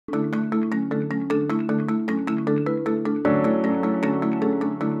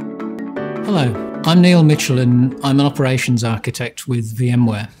Hello, I'm Neil Mitchell and I'm an operations architect with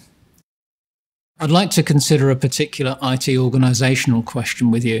VMware. I'd like to consider a particular IT organisational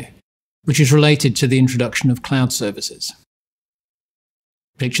question with you, which is related to the introduction of cloud services.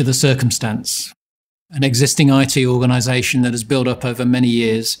 Picture the circumstance. An existing IT organisation that has built up over many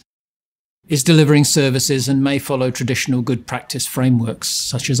years is delivering services and may follow traditional good practice frameworks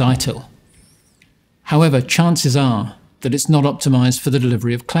such as ITIL. However, chances are that it's not optimised for the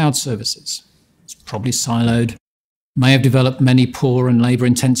delivery of cloud services. It's probably siloed, may have developed many poor and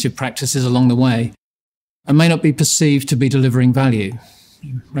labour-intensive practices along the way, and may not be perceived to be delivering value.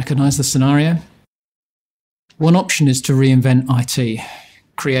 You recognise the scenario? One option is to reinvent IT,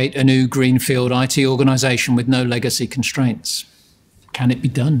 create a new greenfield IT organisation with no legacy constraints. Can it be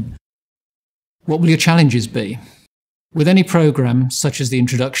done? What will your challenges be? With any programme, such as the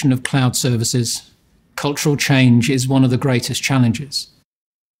introduction of cloud services, cultural change is one of the greatest challenges.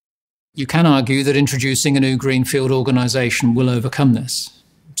 You can argue that introducing a new greenfield organisation will overcome this.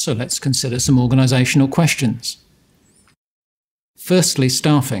 So let's consider some organisational questions. Firstly,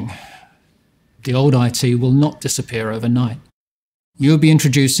 staffing. The old IT will not disappear overnight. You will be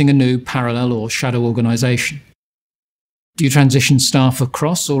introducing a new parallel or shadow organisation. Do you transition staff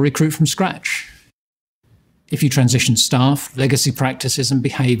across or recruit from scratch? If you transition staff, legacy practices and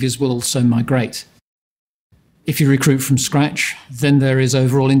behaviours will also migrate. If you recruit from scratch, then there is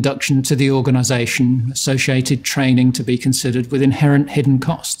overall induction to the organisation, associated training to be considered with inherent hidden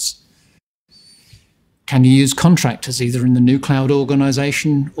costs. Can you use contractors either in the new cloud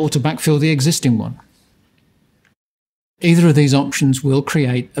organisation or to backfill the existing one? Either of these options will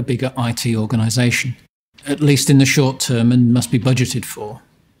create a bigger IT organisation, at least in the short term, and must be budgeted for.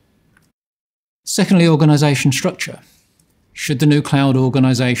 Secondly, organisation structure. Should the new cloud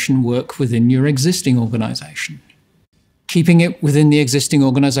organisation work within your existing organisation? Keeping it within the existing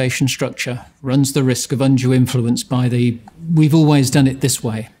organisation structure runs the risk of undue influence by the "we've always done it this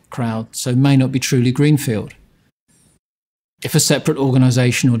way" crowd, so may not be truly greenfield. If a separate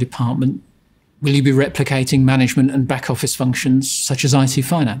organisation or department, will you be replicating management and back office functions such as IT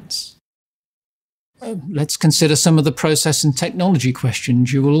finance? Let's consider some of the process and technology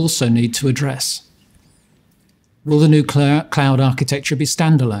questions you will also need to address. Will the new cloud architecture be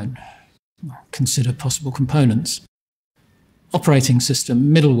standalone? Consider possible components. Operating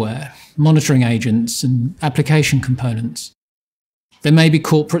system, middleware, monitoring agents, and application components. There may be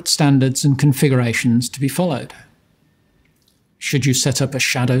corporate standards and configurations to be followed. Should you set up a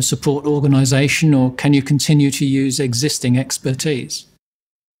shadow support organisation, or can you continue to use existing expertise?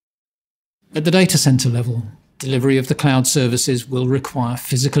 At the data centre level, delivery of the cloud services will require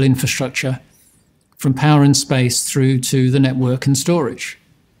physical infrastructure, from power and space through to the network and storage.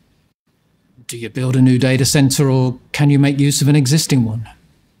 Do you build a new data center or can you make use of an existing one?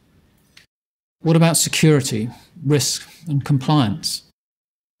 What about security, risk and compliance?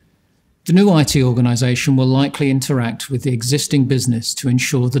 The new IT organization will likely interact with the existing business to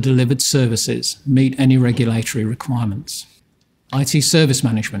ensure the delivered services meet any regulatory requirements. IT service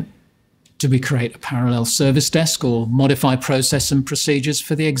management. Do we create a parallel service desk or modify process and procedures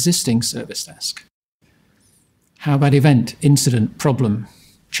for the existing service desk? How about event, incident, problem,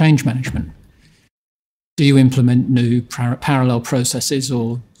 change management? Do you implement new parallel processes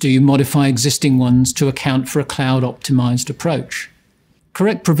or do you modify existing ones to account for a cloud-optimized approach?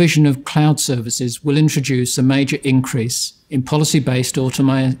 Correct provision of cloud services will introduce a major increase in policy-based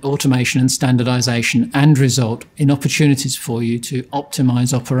automation and standardization and result in opportunities for you to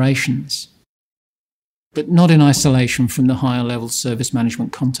optimize operations, but not in isolation from the higher-level service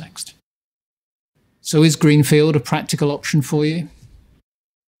management context. So is greenfield a practical option for you?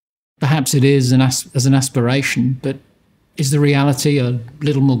 Perhaps it is as an aspiration, but is the reality a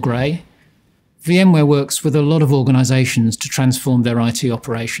little more grey? VMware works with a lot of organisations to transform their IT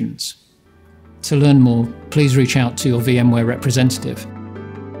operations. To learn more, please reach out to your VMware representative.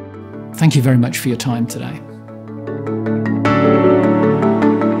 Thank you very much for your time today.